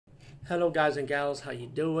Hello, guys and gals. How you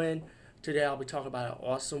doing? Today I'll be talking about an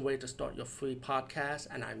awesome way to start your free podcast,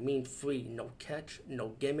 and I mean free. No catch, no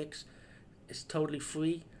gimmicks. It's totally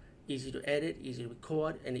free, easy to edit, easy to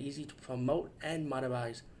record, and easy to promote and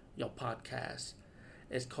monetize your podcast.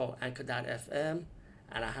 It's called Anchor.fm,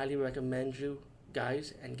 and I highly recommend you,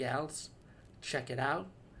 guys and gals, check it out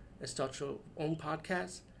and start your own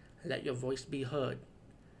podcast and let your voice be heard.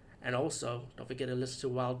 And also, don't forget to listen to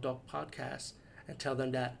Wild Dog Podcast and tell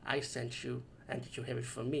them that I sent you and that you hear it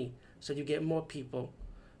from me. So you get more people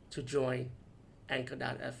to join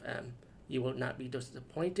Anchor.fm. You will not be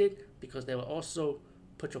disappointed because they will also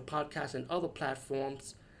put your podcast in other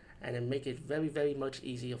platforms and then make it very, very much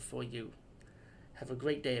easier for you. Have a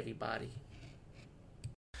great day, everybody.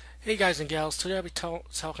 Hey guys and gals, today I'll be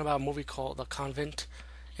talking about a movie called The Convent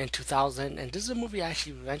in 2000, and this is a movie I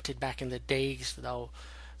actually rented back in the days though.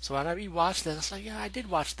 So when I rewatched this, I was like, yeah, I did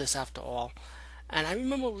watch this after all. And I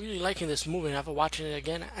remember really liking this movie, and after watching it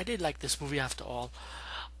again, I did like this movie after all.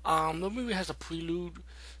 The movie has a prelude,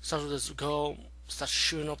 starts with this girl, starts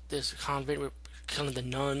shooting up this convent, with killing the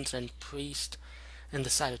nuns and priests in the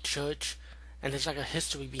side of church, and there's like a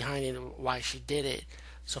history behind it, why she did it.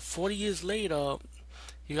 So 40 years later,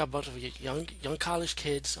 you got a bunch of young college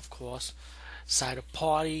kids, of course, decide to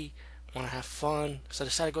party, want to have fun, so they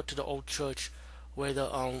decide to go to the old church where the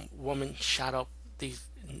woman shot up the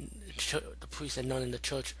priest and nun in the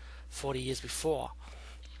church 40 years before.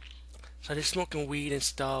 So they're smoking weed and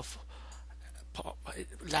stuff,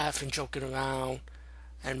 laughing, joking around,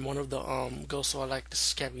 and one of the girls saw like the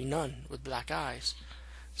scary nun with black eyes.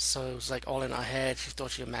 So it was like all in her head. She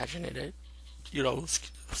thought she imagined it.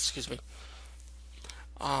 Excuse me.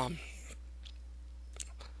 Um.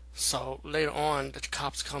 So later on, the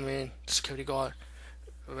cops come in, the security guard,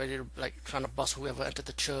 ready to like trying to bust whoever entered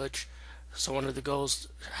the church. So one of the girls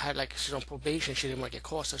had like she's on probation, she didn't want to get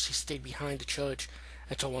caught, so she stayed behind the church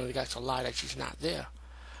and told one of the guys to lie that she's not there.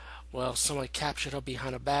 Well, somebody captured her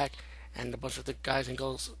behind her back, and a bunch of the guys and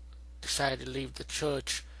girls decided to leave the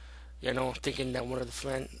church, thinking that one of the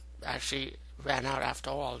friends actually ran out after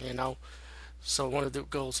all. So one of the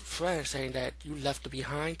girl's friends saying that you left her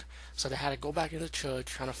behind, so they had to go back in the church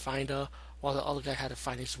trying to find her, while the other guy had to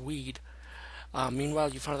find his weed.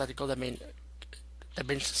 Meanwhile, you found out the girl that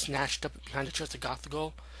been snatched up behind the church, the goth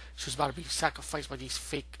girl. She was about to be sacrificed by these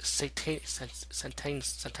fake satanic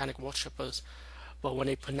worshippers. But when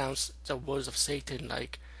they pronounce the words of Satan,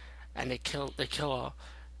 and they kill her,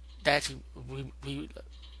 they actually we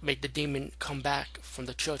make the demon come back from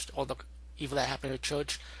the church. All the evil that happened in the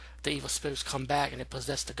church, the evil spirits come back and they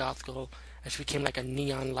possess the goth girl, and she became like a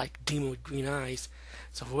neon-like demon with green eyes.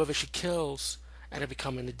 So whoever she kills ended up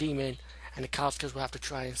becoming the demon, and the college kids will have to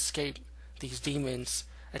try and escape these demons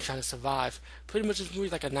and trying to survive. Pretty much this movie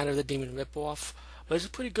like a Night of the Demon ripoff, but it's a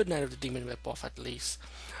pretty good Night of the Demon ripoff at least.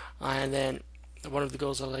 And then one of the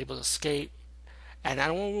girls are able to escape, and I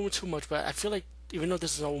don't want to ruin too much, but I feel like even though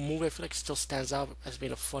this is an old movie, I feel like it still stands out as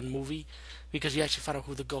being a fun movie because you actually find out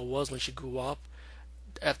who the girl was when she grew up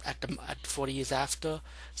at 40 years after.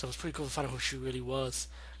 So it was pretty cool to find out who she really was.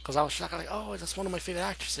 Because I was shocked, like, oh, that's one of my favorite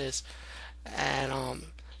actresses, and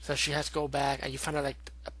so she has to go back, and you find out like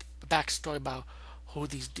a backstory about who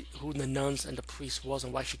the nuns and the priest was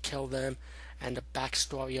and why she killed them, and the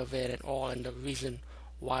backstory of it and all, and the reason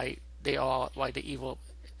why the evil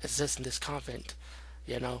exists in this convent.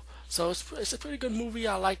 So it's a pretty good movie.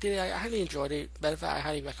 I liked it. I highly enjoyed it. Matter of fact, I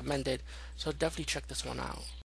highly recommend it. So definitely check this one out.